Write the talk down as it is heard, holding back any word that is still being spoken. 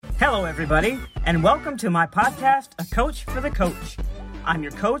Hello, everybody, and welcome to my podcast, A Coach for the Coach. I'm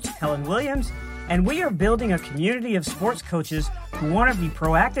your coach, Helen Williams, and we are building a community of sports coaches who want to be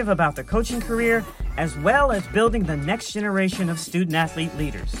proactive about the coaching career, as well as building the next generation of student-athlete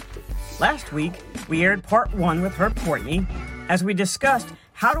leaders. Last week, we aired part 1 with Herb Courtney, as we discussed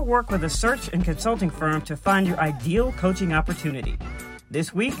how to work with a search and consulting firm to find your ideal coaching opportunity.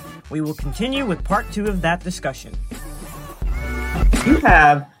 This week, we will continue with part 2 of that discussion. You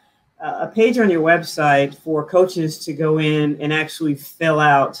have a page on your website for coaches to go in and actually fill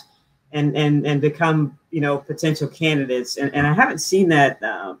out and become, potential candidates. And I haven't seen that,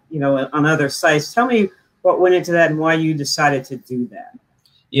 on other sites. Tell me what went into that and why you decided to do that.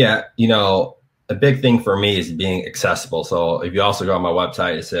 Yeah, a big thing for me is being accessible. So if you also go on my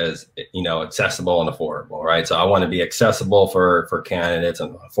website, it says, accessible and affordable, right? So I want to be accessible for candidates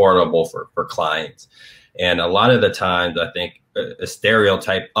and affordable for clients. And a lot of the times, I think a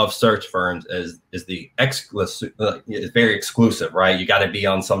stereotype of search firms is the exclusive, is very exclusive, right? You got to be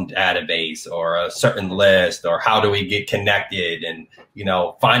on some database or a certain list, or how do we get connected, and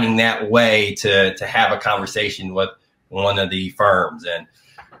finding that way to have a conversation with one of the firms. And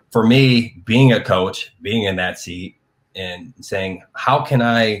for me, being a coach, being in that seat and saying, how can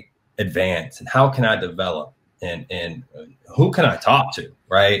I advance and how can I develop and who can I talk to,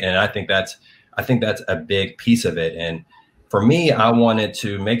 right? And I think that's a big piece of it. And for me, I wanted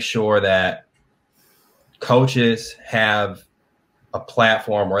to make sure that coaches have a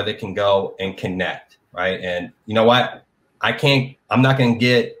platform where they can go and connect, right? And you know what? I'm not going to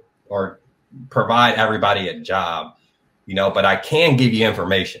get or provide everybody a job, but I can give you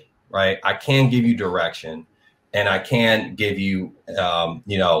information, right? I can give you direction, and I can give you,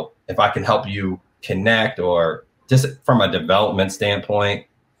 if I can help you connect, or just from a development standpoint,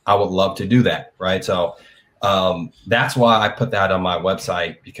 I would love to do that, right? So that's why I put that on my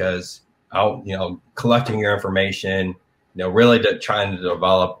website, because collecting your information, really trying to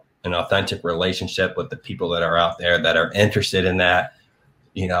develop an authentic relationship with the people that are out there that are interested in that,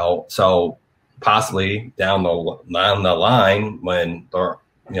 so possibly down the line when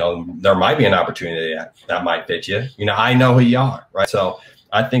there might be an opportunity that might fit you. I know who you are, right? So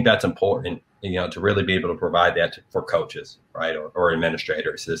I think that's important, to really be able to provide that for coaches, right, or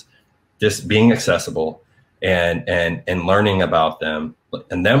administrators, is just being accessible and learning about them,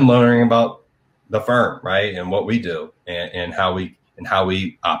 and them learning about the firm, right, and what we do and how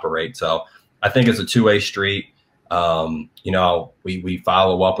we operate. So I think it's a two-way street. We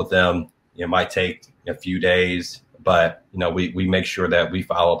follow up with them. It might take a few days, but we make sure that we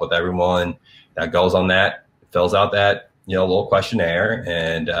follow up with everyone that goes on that, fills out that little questionnaire,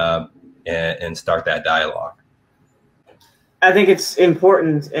 and start that dialogue. I think it's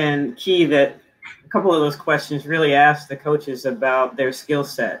important and key that a couple of those questions really ask the coaches about their skill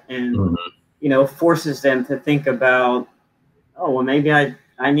set, and forces them to think about, maybe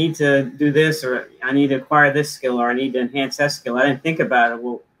I need to do this, or I need to acquire this skill, or I need to enhance that skill. I didn't think about it.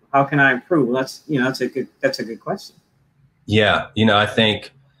 Well, how can I improve? Well, that's a good question. Yeah. I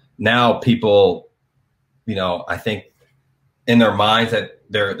think now people, I think in their minds that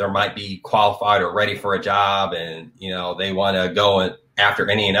there might be qualified or ready for a job, and, they want to go after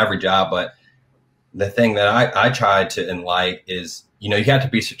any and every job. But the thing that I try to enlighten is, you have to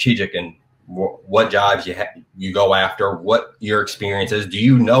be strategic in what jobs you go after, what your experience is. Do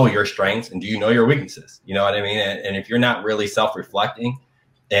you know your strengths, and do you know your weaknesses? You know what I mean? And if you're not really self-reflecting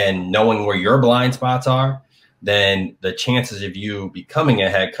and knowing where your blind spots are, then the chances of you becoming a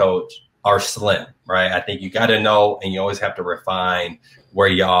head coach are slim, right? I think you got to know, and you always have to refine where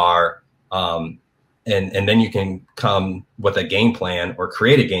you are. And then you can come with a game plan, or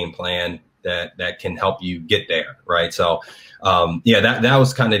create a game plan that can help you get there, right? So that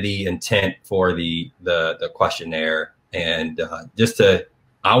was kind of the intent for the questionnaire, and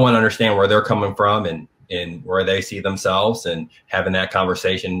I want to understand where they're coming from and where they see themselves, and having that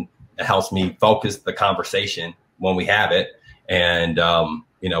conversation, it helps me focus the conversation when we have it, and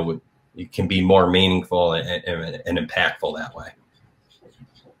it can be more meaningful and impactful that way.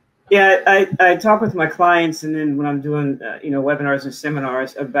 Yeah, I talk with my clients, and then when I'm doing webinars and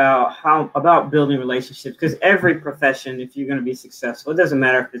seminars about building relationships, because every profession, if you're going to be successful, it doesn't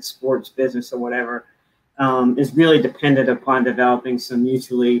matter if it's sports, business, or whatever, is really dependent upon developing some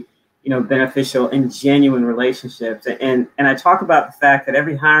mutually beneficial and genuine relationships. And I talk about the fact that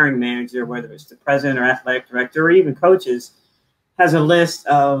every hiring manager, whether it's the president or athletic director or even coaches, has a list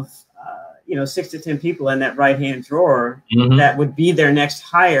of 6 to 10 people in that right-hand drawer that would be their next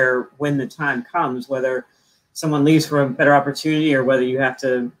hire when the time comes, whether someone leaves for a better opportunity, or whether you have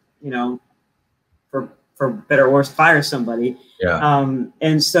to, for better or worse, fire somebody. Yeah.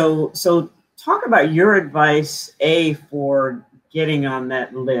 And so talk about your advice, A, for getting on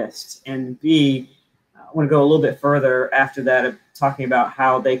that list, and B, I want to go a little bit further after that of talking about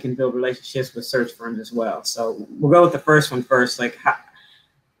how they can build relationships with search firms as well. So we'll go with the first one first. Like,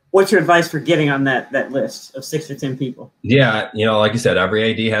 what's your advice for getting on that list of 6 to 10 people? Yeah, like you said,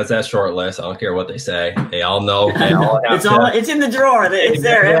 every AD has that short list. I don't care what they say. They all know. They all have it's in the drawer. It's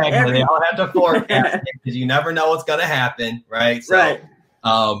there. Exactly. They all have to forecast it because you never know what's going to happen, right? So, right.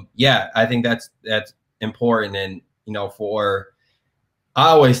 Yeah, I think that's important. And I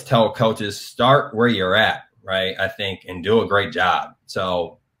always tell coaches, start where you're at, right? I think, and do a great job.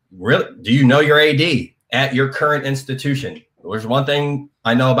 So, really, do you know your AD at your current institution? There's one thing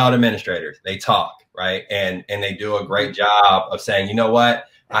I know about administrators. They talk, right? And they do a great job of saying, you know what?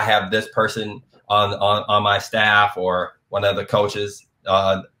 I have this person on my staff or one of the coaches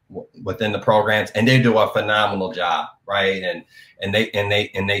within the programs, and they do a phenomenal job, right? And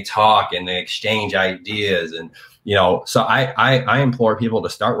they talk and they exchange ideas. And, so I implore people to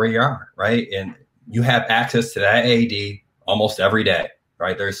start where you are, right? And you have access to that AD almost every day,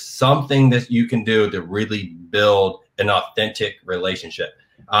 right? There's something that you can do to really build an authentic relationship.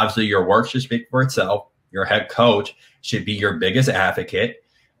 Obviously, your work should speak for itself. Your head coach should be your biggest advocate.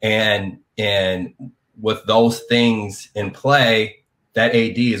 And with those things in play, that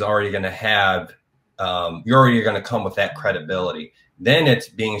AD is already going to have, you're already going to come with that credibility. Then it's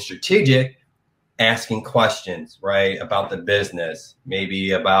being strategic, asking questions, right, about the business,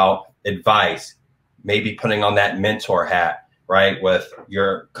 maybe about advice, maybe putting on that mentor hat, right, with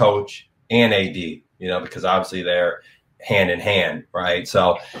your coach and AD, because obviously they're hand in hand, right?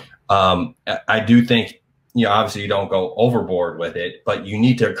 So I do think, obviously you don't go overboard with it, but you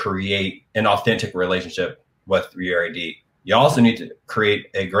need to create an authentic relationship with your AD. You also need to create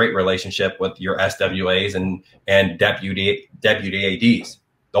a great relationship with your SWAs and deputy ADs.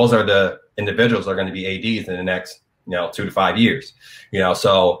 Those are the individuals that are going to be ADs in the next, 2 to 5 years,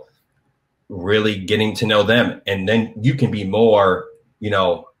 so really getting to know them. And then you can be more,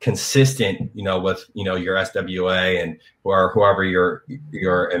 consistent, with, your SWA and whoever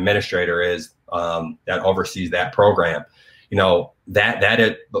your administrator is that oversees that program.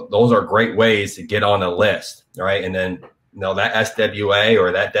 Those are great ways to get on a list, right? And then, that SWA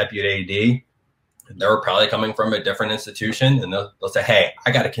or that deputy AD, they're probably coming from a different institution, and they'll say, hey,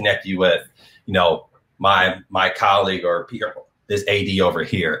 I got to connect you with, my colleague or peer, this AD over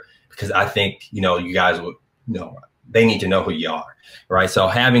here, because I think, you guys would, they need to know who you are, right? So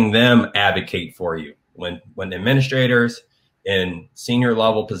having them advocate for you when administrators in senior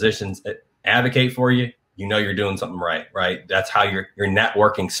level positions advocate for you, you're doing something right? That's how you're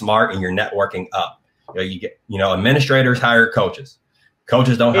networking smart and you're networking up. Administrators hire coaches.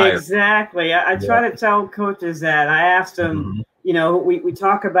 Coaches don't hire. Exactly. I try to tell coaches that. I asked them, we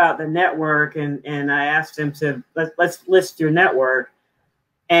talk about the network, and I asked them to let's list your network.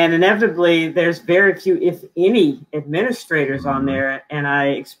 And inevitably, there's very few, if any, administrators on there. And I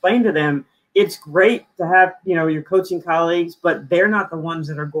explained to them, it's great to have, your coaching colleagues, but they're not the ones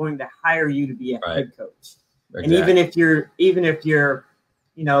that are going to hire you to be a head coach. Exactly. And even if you're,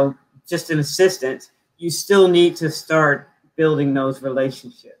 just an assistant, you still need to start building those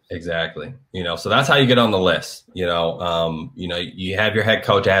relationships. Exactly. So that's how you get on the list. You have your head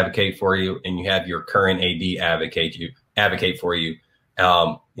coach advocate for you, and you have your current AD advocate for you.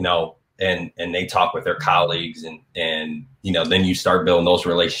 And they talk with their colleagues, and then you start building those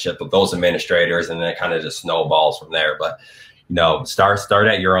relationships with those administrators, and then it kind of just snowballs from there. But, start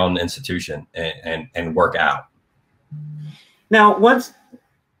at your own institution and work out. Now, once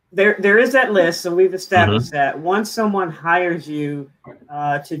there is that list, so we've established that once someone hires you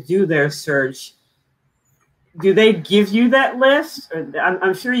to do their search, do they give you that list? Or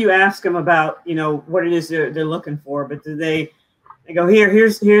I'm sure you ask them about, what it is they're looking for, but do they go,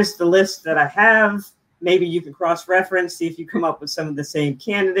 here's the list that I have. Maybe you can cross-reference, see if you come up with some of the same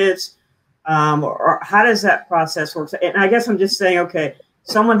candidates, or how does that process work? And I guess I'm just saying, okay,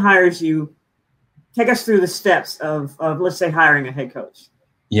 someone hires you. Take us through the steps of let's say, hiring a head coach.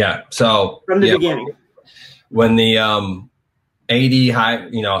 Yeah. So from the beginning, when the AD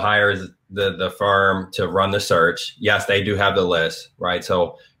hires the firm to run the search, yes, they do have the list, right?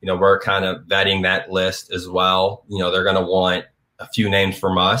 So we're kind of vetting that list as well. They're going to want a few names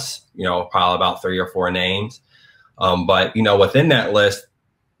from us, probably about 3 or 4 names. But, within that list,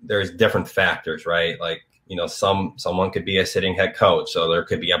 there's different factors, right? Like someone could be a sitting head coach. So there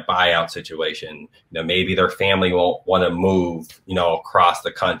could be a buyout situation. Maybe their family won't want to move, across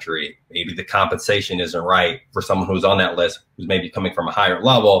the country. Maybe the compensation isn't right for someone who's on that list, who's maybe coming from a higher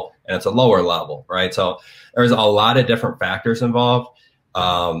level and it's a lower level, right? So there's a lot of different factors involved.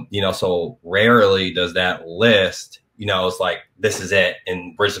 So rarely does that list, it's like, this is it,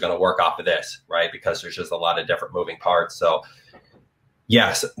 and we're just going to work off of this, right? Because there's just a lot of different moving parts. So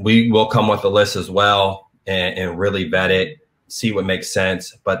yes, we will come with a list as well and really vet it, see what makes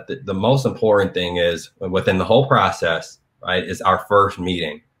sense. But the most important thing is within the whole process, right, is our first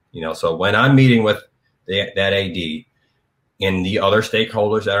meeting. So when I'm meeting with that AD and the other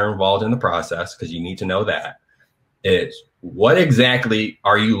stakeholders that are involved in the process, because you need to know that, is what exactly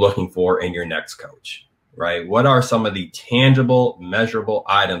are you looking for in your next coach? Right? What are some of the tangible, measurable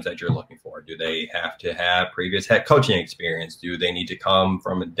items that you're looking for? Do they have to have previous head coaching experience? Do they need to come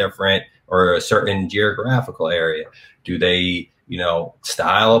from a different or a certain geographical area? Do they,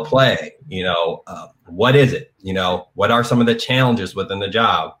 style of play? What is it? What are some of the challenges within the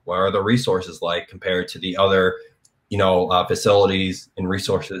job? What are the resources like compared to the other, facilities and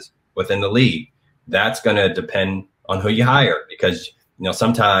resources within the league? That's going to depend on who you hire, because,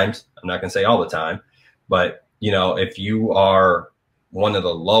 sometimes, I'm not going to say all the time, but, if you are one of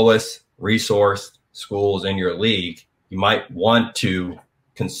the lowest resourced schools in your league, you might want to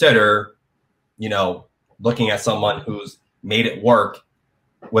consider, looking at someone who's made it work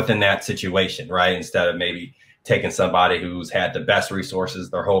within that situation, right? Instead of maybe taking somebody who's had the best resources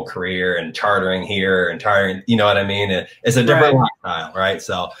their whole career and chartering here and chartering, you know what I mean? It's a different lifestyle, right?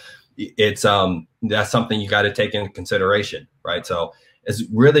 So it's, that's something you got to take into consideration, right? So is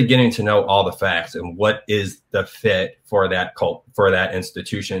really getting to know all the facts and what is the fit for that cult, for that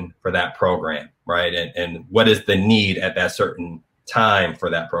institution, for that program, right? And what is the need at that certain time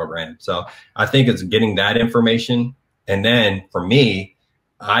for that program. So I think it's getting that information. And then for me,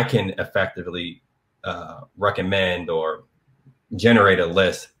 I can effectively recommend or generate a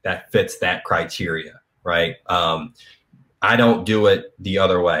list that fits that criteria, right? I don't do it the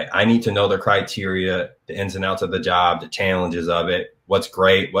other way. I need to know the criteria, the ins and outs of the job, the challenges of it, what's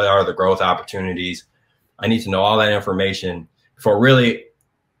great, what are the growth opportunities. I need to know all that information before really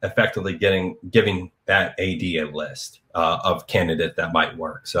effectively giving that AD a list of candidates that might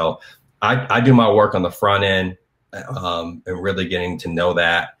work. So I do my work on the front end and really getting to know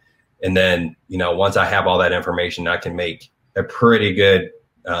that. And then, once I have all that information, I can make a pretty good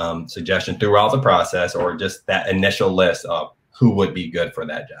suggestion throughout the process, or just that initial list of who would be good for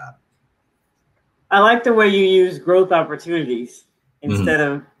that job. I like the way you use growth opportunities instead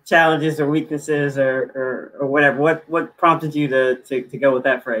of challenges or weaknesses or whatever. What prompted you to go with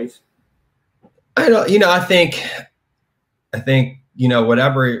that phrase? I don't, I think,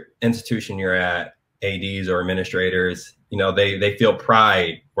 whatever institution you're at, ADs or administrators, they feel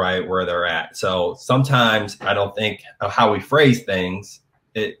pride right where they're at. So sometimes I don't think of how we phrase things,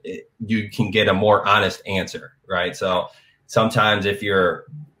 you can get a more honest answer, right? So sometimes if you're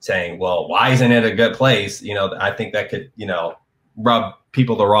saying, well, why isn't it a good place? I think that could, rub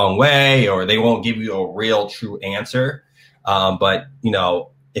people the wrong way, or they won't give you a real true answer. But,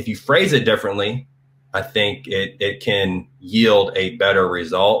 if you phrase it differently, I think it can yield a better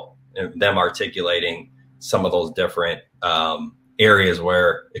result, them articulating some of those different areas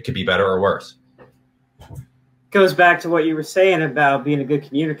where it could be better or worse. Goes back to what you were saying about being a good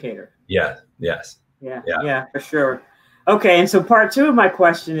communicator. Yeah. Yes. Yeah, for sure. Okay. And so part two of my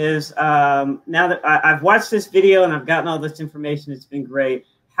question is, now that I've watched this video and I've gotten all this information, it's been great.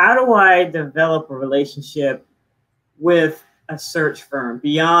 How do I develop a relationship with a search firm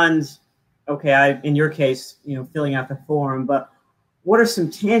beyond, in your case, filling out the form, but what are some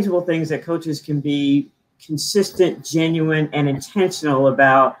tangible things that coaches can be consistent, genuine, and intentional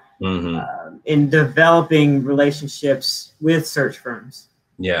about in developing relationships with search firms?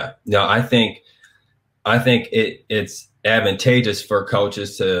 Yeah, no, I think it's advantageous for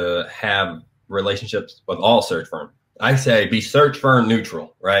coaches to have relationships with all search firms. I say be search firm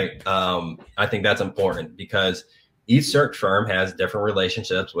neutral, right? I think that's important because each search firm has different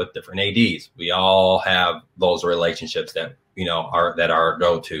relationships with different ADs. We all have those relationships that are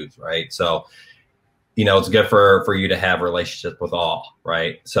go-tos, right? So it's good for you to have relationships with all,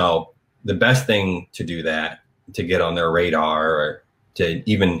 right? So the best thing to do that, to get on their radar or to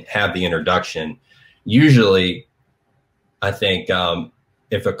even have the introduction, usually I think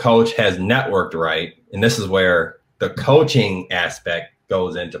if a coach has networked right, and this is where the coaching aspect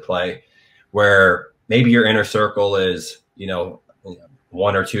goes into play, where maybe your inner circle is,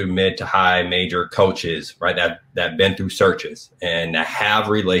 one or two mid to high major coaches, right, that been through searches and have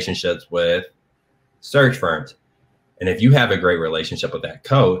relationships with search firms. And if you have a great relationship with that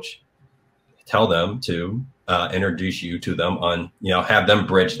coach, tell them to introduce you to them on, have them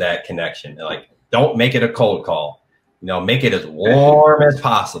bridge that connection. Like, don't make it a cold call, make it as warm as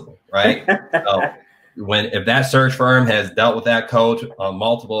possible. Right. So if that search firm has dealt with that coach on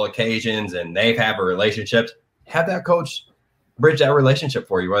multiple occasions and they've had a relationship, have that coach bridge that relationship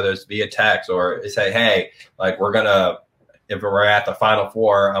for you, whether it's via text or say, hey, like if we're at the Final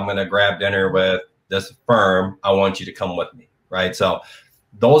Four, I'm going to grab dinner with this firm. I want you to come with me. Right. So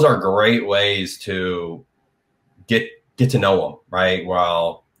those are great ways to get to know them. Right.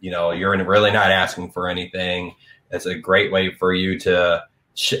 While, you're really not asking for anything. It's a great way for you to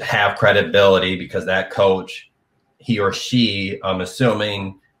have credibility because that coach, he or she, I'm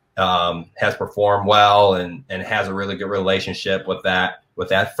assuming, has performed well and has a really good relationship with that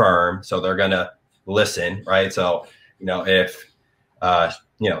firm. So they're going to listen. Right. So, if,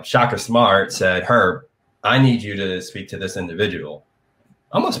 Shaka Smart said, Herb, I need you to speak to this individual,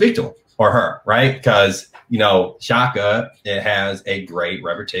 I'm going to speak to him or her. Right. Because, Shaka, it has a great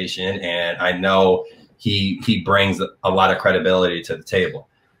reputation and I know he brings a lot of credibility to the table.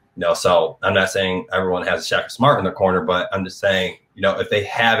 So I'm not saying everyone has a Shaka Smart in the corner, but I'm just saying, if they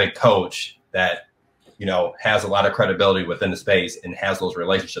have a coach that, has a lot of credibility within the space and has those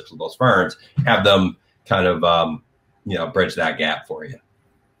relationships with those firms, have them kind of, bridge that gap for you.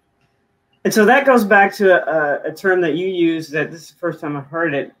 And so that goes back to a term that you use that this is the first time I've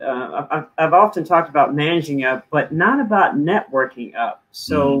heard it. I've often talked about managing up, but not about networking up.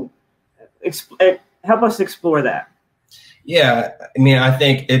 So help us explore that. Yeah, I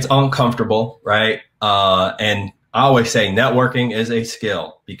think it's uncomfortable, right? And I always say networking is a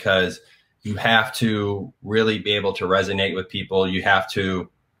skill because you have to really be able to resonate with people. You have to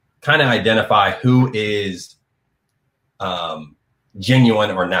kind of identify who is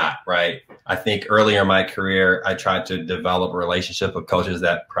genuine or not, right? I think earlier in my career, I tried to develop a relationship with coaches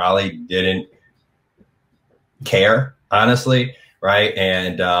that probably didn't care, honestly, right?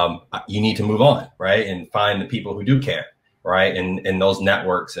 And you need to move on, right? And find the people who do care. Right. And those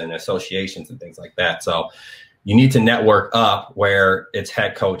networks and associations and things like that. So you need to network up where it's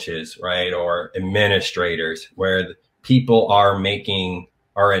head coaches, right, or administrators, where the people are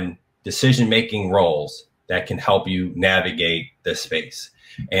in decision-making roles that can help you navigate this space.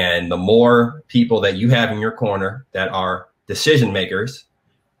 And the more people that you have in your corner that are decision makers,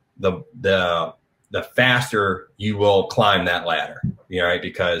 the faster you will climb that ladder, right?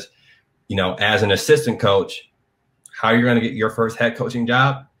 Because, as an assistant coach, how you're going to get your first head coaching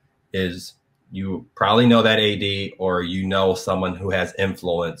job is you probably know that AD or someone who has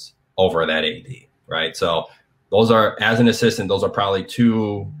influence over that AD, right? So those are, as an assistant, those are probably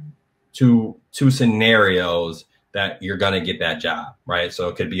two scenarios that you're going to get that job, right? So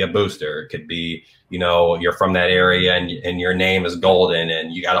it could be a booster. It could be, you're from that area and your name is golden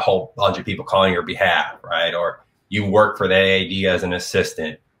and you got a whole bunch of people calling your behalf, right? Or you work for that AD as an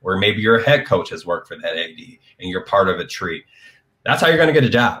assistant, or maybe your head coach has worked for that AD and you're part of a tree. That's how you're going to get a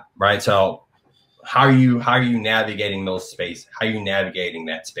job, right? So how are you navigating those space? How are you navigating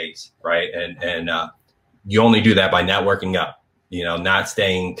that space, right? And you only do that by networking up, not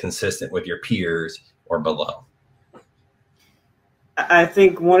staying consistent with your peers or below. I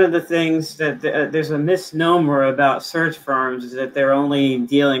think one of the things that there's a misnomer about search firms is that they're only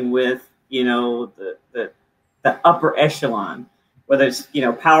dealing with, the upper echelon, whether it's,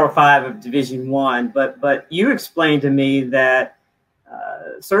 Power 5 of Division I, but you explained to me that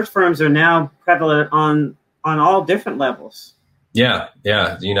search firms are now prevalent on all different levels. Yeah.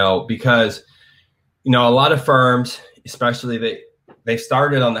 Because, a lot of firms, especially they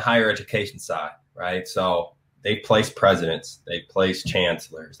started on the higher education side, right? So they place presidents, they place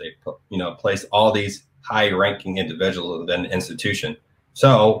chancellors, they place all these high-ranking individuals within the institution.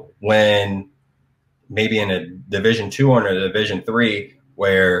 So when maybe in a Division II or in a Division III,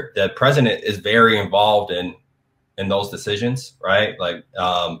 where the president is very involved in those decisions, right? Like,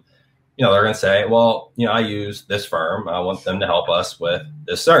 they're going to say, well, I use this firm. I want them to help us with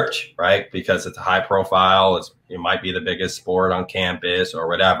this search, right? Because it's a high profile. It might be the biggest sport on campus or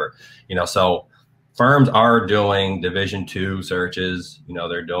whatever, so firms are doing Division II searches.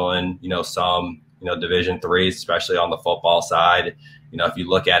 They're doing, some, Division III, especially on the football side. If you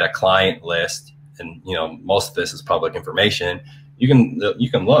look at a client list, and most of this is public information, you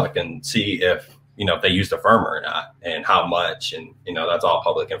can look and see if they used a firm or not and how much, and that's all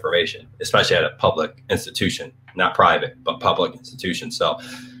public information, especially at a public institution, not private, but public institution. So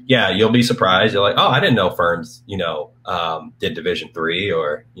yeah, you'll be surprised. You're like, oh, I didn't know firms did Division III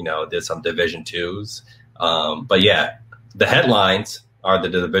or did some Division IIs, but yeah, the headlines are the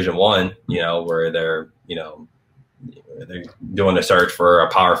Division I, where they're doing a search for a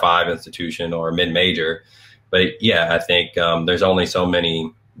Power 5 institution or a mid-major. But yeah, I think there's only so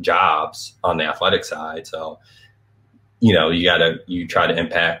many jobs on the athletic side. So, you try to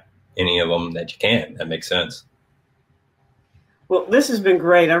impact any of them that you can. That makes sense. Well, this has been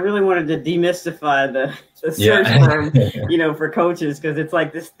great. I really wanted to demystify the search firm, for coaches, because it's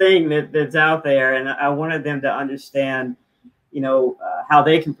like this thing that's out there, and I wanted them to understand, how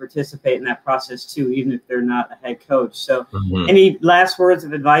they can participate in that process too, even if they're not a head coach. So, Any last words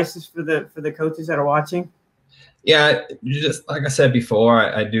of advice for the coaches that are watching? Yeah, just like I said before,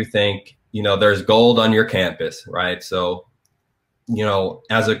 I do think there's gold on your campus, right? So,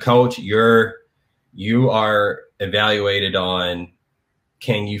 as a coach, you are evaluated on,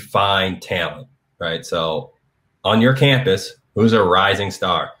 can you find talent, right? So on your campus, who's a rising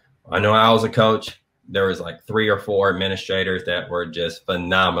star? I know I was a coach. There was like 3 or 4 administrators that were just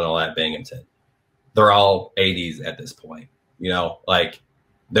phenomenal at Binghamton. They're all 80s at this point,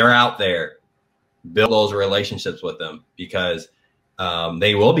 they're out there. Build those relationships with them, because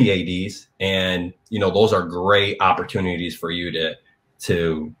they will be ADs, and those are great opportunities for you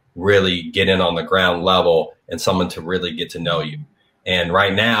to really get in on the ground level and someone to really get to know you. And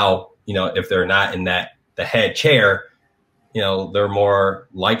right now, if they're not in the head chair, they're more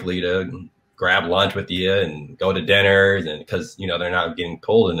likely to grab lunch with you and go to dinners, and because they're not getting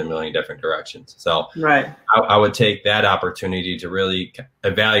pulled in a million different directions. So right, I would take that opportunity to really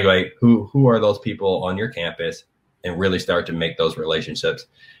evaluate who are those people on your campus and really start to make those relationships.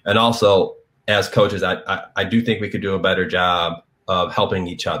 And also, as coaches, I do think we could do a better job of helping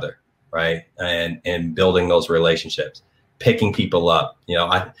each other, right? And building those relationships, picking people up.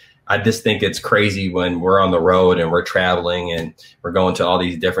 I just think it's crazy when we're on the road and we're traveling and we're going to all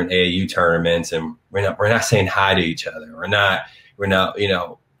these different AAU tournaments, and we're not saying hi to each other. We're not,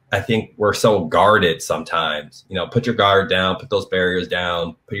 I think we're so guarded sometimes. Put your guard down, put those barriers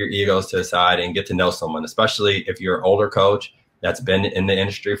down, put your egos to the side, and get to know someone, especially if you're an older coach that's been in the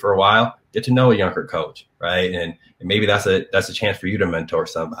industry for a while. Get to know a younger coach, right? And maybe that's a chance for you to mentor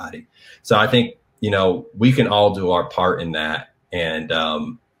somebody. So I think, we can all do our part in that. And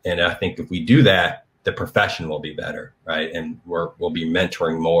I think if we do that, the profession will be better, right? And we'll be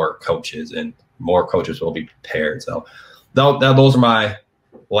mentoring more coaches, and more coaches will be prepared. So those are my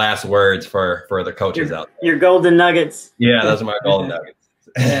last words for the coaches out there. Your golden nuggets. Yeah, those are my golden nuggets.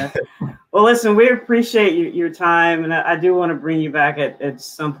 Yeah. Well, listen, we appreciate your time, and I do want to bring you back at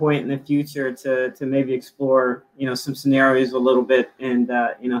some point in the future to maybe explore, some scenarios a little bit, and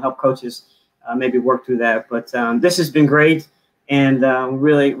help coaches maybe work through that. But this has been great, and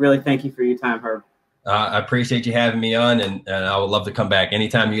really, really thank you for your time, Herb. I appreciate you having me on, and I would love to come back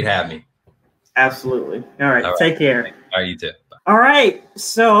anytime you'd have me. Absolutely. All right. Take care. All right, you too. Bye. All right.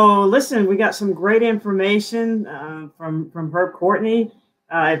 So listen, we got some great information from Herb Courtney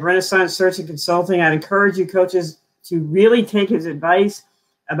at Renaissance Search and Consulting. I'd encourage you coaches to really take his advice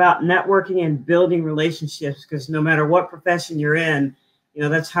about networking and building relationships, because no matter what profession you're in,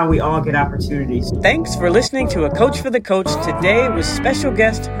 that's how we all get opportunities. Thanks for listening to A Coach for the Coach today with special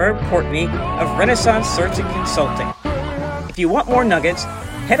guest Herb Courtney of Renaissance Search and Consulting. If you want more nuggets,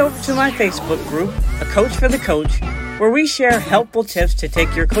 head over to my Facebook group, A Coach for the Coach, where we share helpful tips to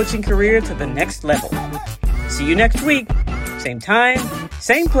take your coaching career to the next level. See you next week. Same time,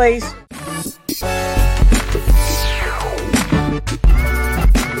 same place.